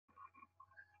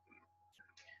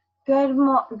Good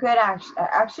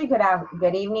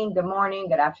evening, good morning,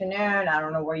 good afternoon. I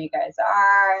don't know where you guys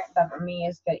are, but for me,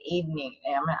 it's good evening.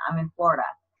 I'm in Florida.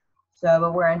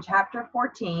 So we're in chapter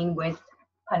 14 with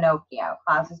Pinocchio,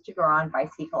 Classes to Go On by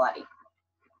C. Coletti.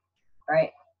 All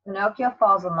right, Pinocchio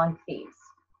falls among thieves.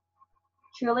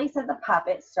 Truly, said the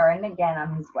puppet, starting again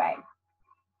on his way.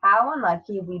 How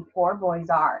unlucky we poor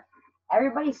boys are.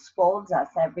 Everybody scolds us,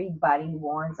 everybody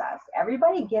warns us,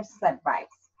 everybody gives us advice.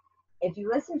 If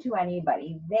you listen to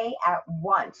anybody, they at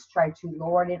once try to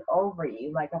lord it over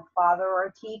you like a father or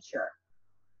a teacher.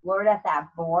 Lord at that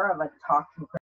bore of a talking